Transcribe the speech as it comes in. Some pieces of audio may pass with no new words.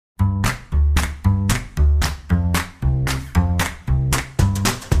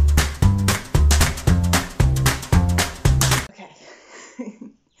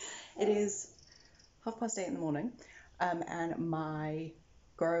is 8:30 in the morning, and my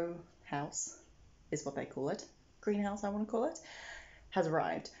grow house is what they call it, greenhouse I want to call it, has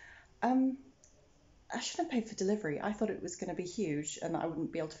arrived. I shouldn't have paid for delivery. I thought it was going to be huge and I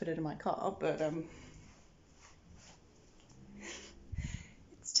wouldn't be able to fit it in my car, but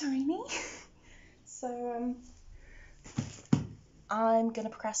it's tiny. So I'm going to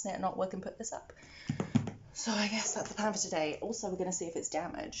procrastinate and not work and put this up. So I guess that's the plan for today. Also, we're going to see if it's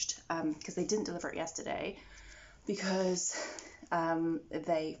damaged, because they didn't deliver it yesterday because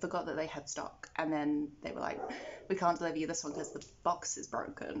they forgot that they had stock, and then they were like, we can't deliver you this one because the box is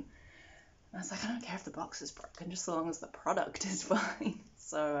broken. And I was like, I don't care if the box is broken, just so long as the product is fine.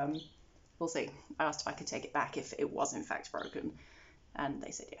 So we'll see. I asked if I could take it back if it was in fact broken, and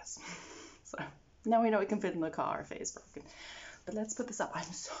they said yes. So now we know it can fit in the car if it is broken. But let's put this up. I'm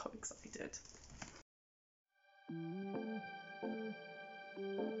so excited.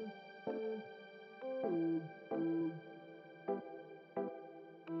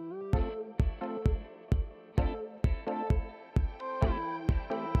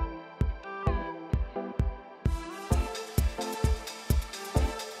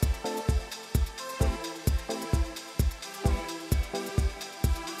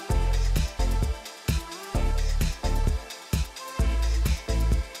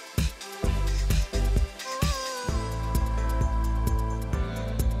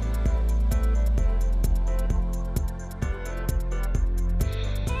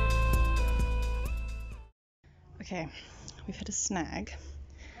 Okay, we've had a snag.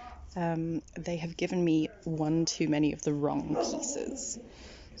 They have given me one too many of the wrong pieces.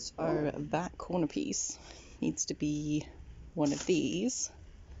 So that corner piece needs to be one of these.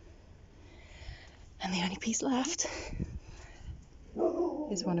 And the only piece left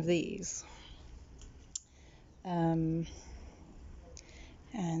is one of these. I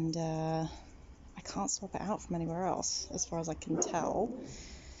can't swap it out from anywhere else, as far as I can tell.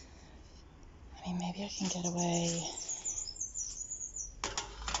 I mean, maybe I can get away. I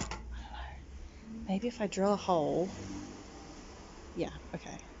don't know. Maybe if I drill a hole. Yeah,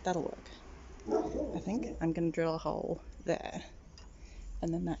 okay, that'll work. I think I'm going to drill a hole there,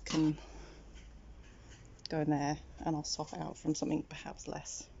 and then that can go in there, and I'll swap it out from something perhaps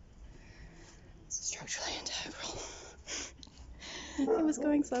less structurally integral. It was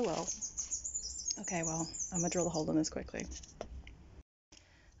going so well. Okay, well, I'm going to drill a hole in this quickly.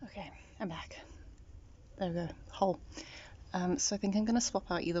 Okay, I'm back. There we go, hole. So I think I'm going to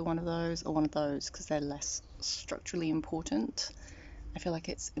swap out either one of those or one of those because they're less structurally important. I feel like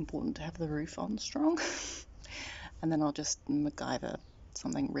it's important to have the roof on strong. And then I'll just MacGyver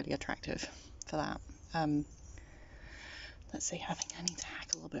something really attractive for that. Let's see, I think I need to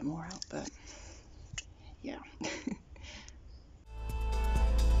hack a little bit more out, but yeah.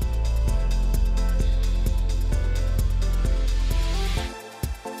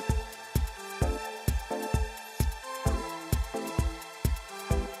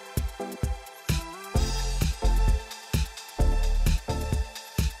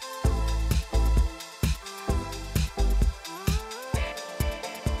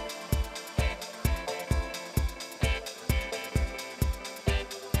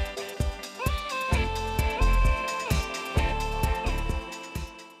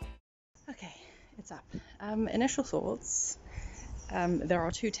 Initial thoughts, there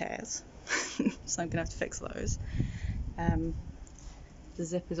are 2 tears, so I'm going to have to fix those. The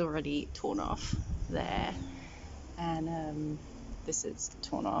zip is already torn off there, and this is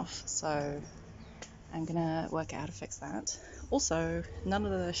torn off, so I'm going to work out how to fix that. Also, none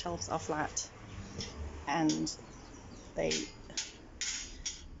of the shelves are flat, and they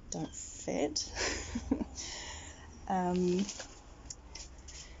don't fit.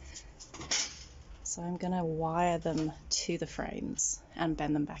 So I'm going to wire them to the frames and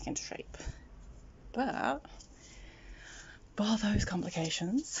bend them back into shape. But, bar those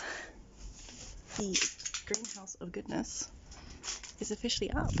complications, the greenhouse of goodness is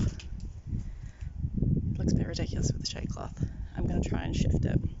officially up. It looks a bit ridiculous with the shade cloth. I'm going to try and shift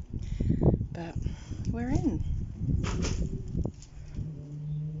it. But we're in.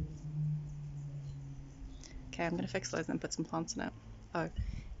 Okay, I'm going to fix those and put some plants in it. Oh,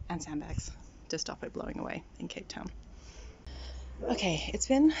 and sandbags to stop it blowing away in Cape Town. Okay, it's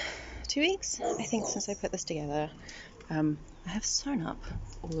been 2 weeks, I think, since I put this together. I have sewn up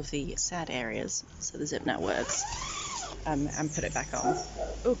all of the sad areas so the zip now works, and put it back on.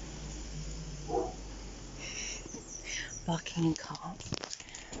 Oh, barking car.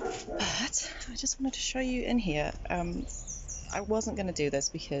 But I just wanted to show you in here. I wasn't going to do this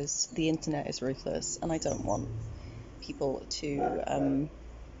because the internet is ruthless and I don't want people to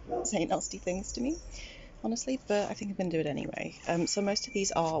say nasty things to me, honestly, but I think I'm going to do it anyway. So most of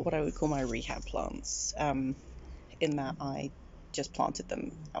these are what I would call my rehab plants, in that I just planted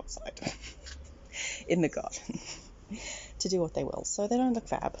them outside in the garden to do what they will. So they don't look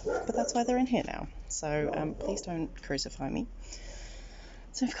fab, but that's why they're in here now. So please don't crucify me.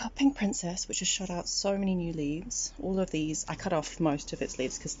 So we've got Pink Princess, which has shot out so many new leaves. All of these, I cut off most of its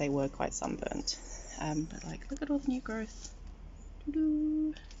leaves because they were quite sunburnt. But like, look at all the new growth.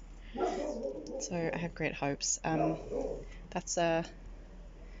 Doo-doo. So I have great hopes. That's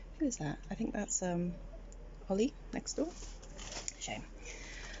who is that? I think that's Ollie next door. Shame.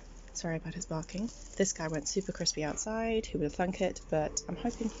 Sorry about his barking. This guy went super crispy outside. Who would thunk it? But I'm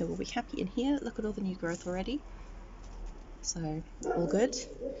hoping he will be happy in here. Look at all the new growth already. So all good.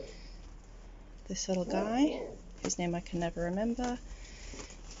 This little guy, whose name I can never remember.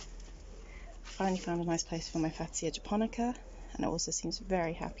 Finally found a nice place for my Fatsia japonica, and it also seems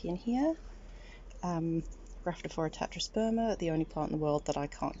very happy in here. Rhaphidophora tetrasperma, the only plant in the world that I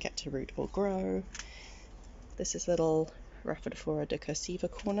can't get to root or grow. This is little Rhaphidophora decursiva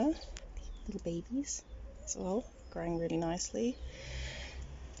corner, little babies as well, growing really nicely.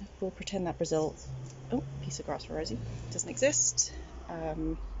 We'll pretend that Brazil, piece of grass for Rosie, doesn't exist.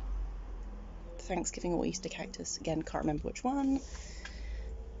 Thanksgiving or Easter cactus, again, can't remember which one.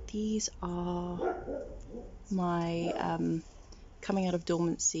 These are my coming out of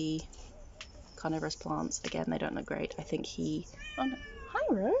dormancy carnivorous plants. Again, they don't look great. I think he... Oh no. Hi,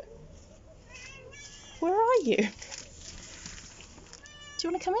 Ro. Where are you? Do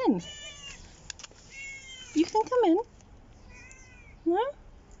you want to come in? You can come in. No?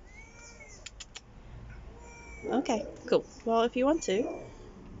 Okay, cool. Well, if you want to,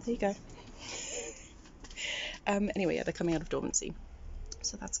 there you go. Anyway, yeah, they're coming out of dormancy,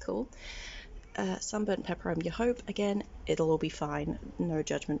 so that's cool. Sunburnt peperomia hope. Again, it'll all be fine. No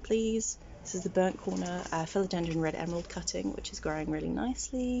judgment, please. This is the burnt corner philodendron red emerald cutting, which is growing really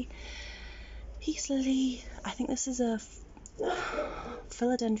nicely. Peace lily. I think this is a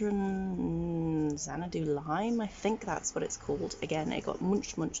philodendron Xanadu lime. I think that's what it's called. Again, it got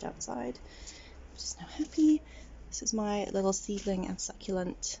munched outside, which is now happy. This is my little seedling and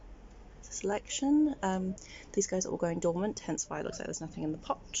succulent selection. These guys are all going dormant, hence why it looks like there's nothing in the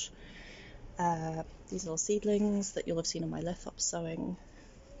pot. These little seedlings that you'll have seen on my lithop sowing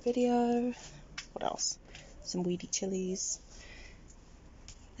video. What else? Some weedy chilies.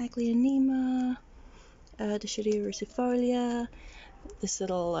 Aglaonema, Dischidia rucifolia, this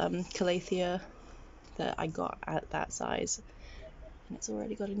little calathea that I got at that size, and it's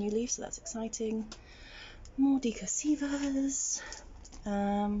already got a new leaf, so that's exciting. More decursivas.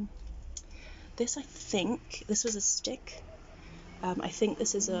 This, I think, this was a stick. I think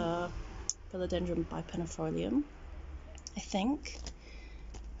this is a philodendron bipennifolium. I think.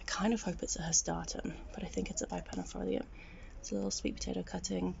 I kind of hope it's a histatum, but I think it's a bipennifolium. It's a little sweet potato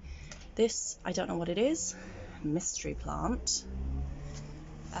cutting. This, I don't know what it is. Mystery plant.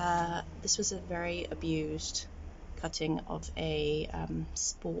 This was a very abused cutting of a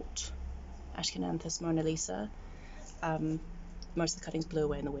sport Ashkenanthus Mona Lisa. Most of the cuttings blew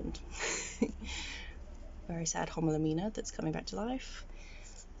away in the wind. Very sad homolamina that's coming back to life.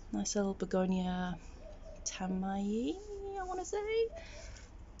 Nice little begonia tamayi, I want to say.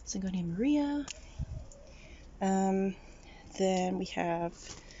 Syngonia Maria. Then we have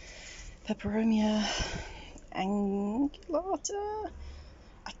Peperomia angulata.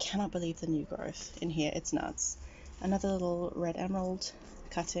 I cannot believe the new growth in here. It's nuts. Another little red emerald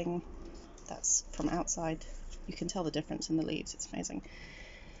cutting. That's from outside. You can tell the difference in the leaves. It's amazing.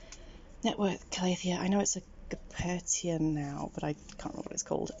 Network Calathea. I know it's a Gapertia now, but I can't remember what it's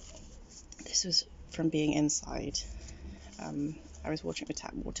called. This was from being inside. I was watching with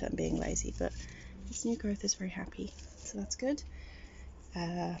tap water and being lazy, but this new growth is very happy, so that's good.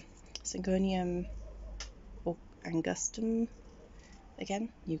 Syngonium angustum, again,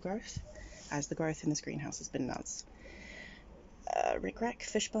 new growth, as the growth in this greenhouse has been nuts. Rickrack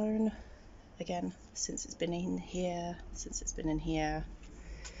fishbone, again, since it's been in here.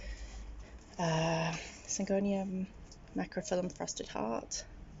 Syngonium macrophyllum frosted heart,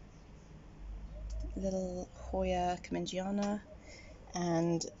 little Hoya Kamingiana,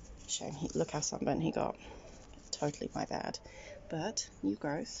 and shame, look how sunburned he got. Totally my bad, but new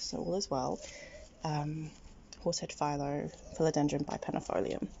growth, so all is well. Horsehead philo, philodendron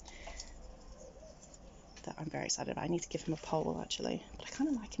bipennifolium, that I'm very excited about. I need to give him a pole actually, but I kind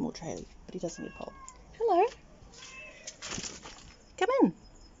of like him more traily, but he doesn't need a pole. Hello, come in.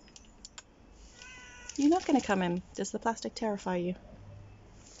 You're not going to come in. Does the plastic terrify you?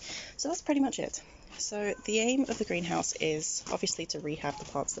 So that's pretty much it. So the aim of the greenhouse is obviously to rehab the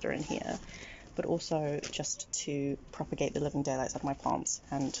plants that are in here, but also just to propagate the living daylights out of my plants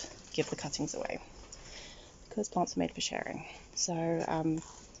and give the cuttings away, because plants are made for sharing. So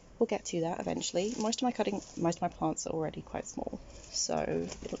we'll get to that eventually. Most of my plants are already quite small, so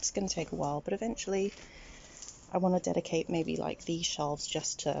it's going to take a while, but eventually I want to dedicate maybe like these shelves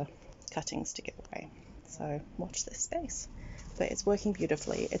just to cuttings to give away. So watch this space. But it's working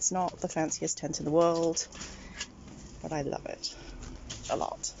beautifully. It's not the fanciest tent in the world, but I love it a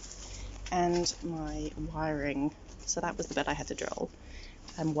lot. And my wiring, so that was the bit I had to drill,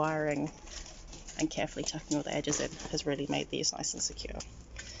 and wiring and carefully tucking all the edges in has really made these nice and secure,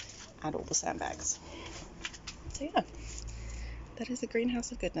 and all the sandbags. So yeah, that is a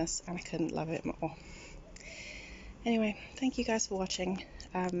greenhouse of goodness, and I couldn't love it more. Anyway, thank you guys for watching.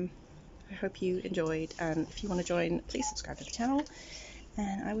 I hope you enjoyed, and if you want to join, please subscribe to the channel,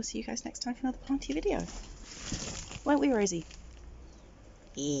 and I will see you guys next time for another planty video. Won't we, Rosie?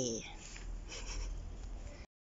 Yeah.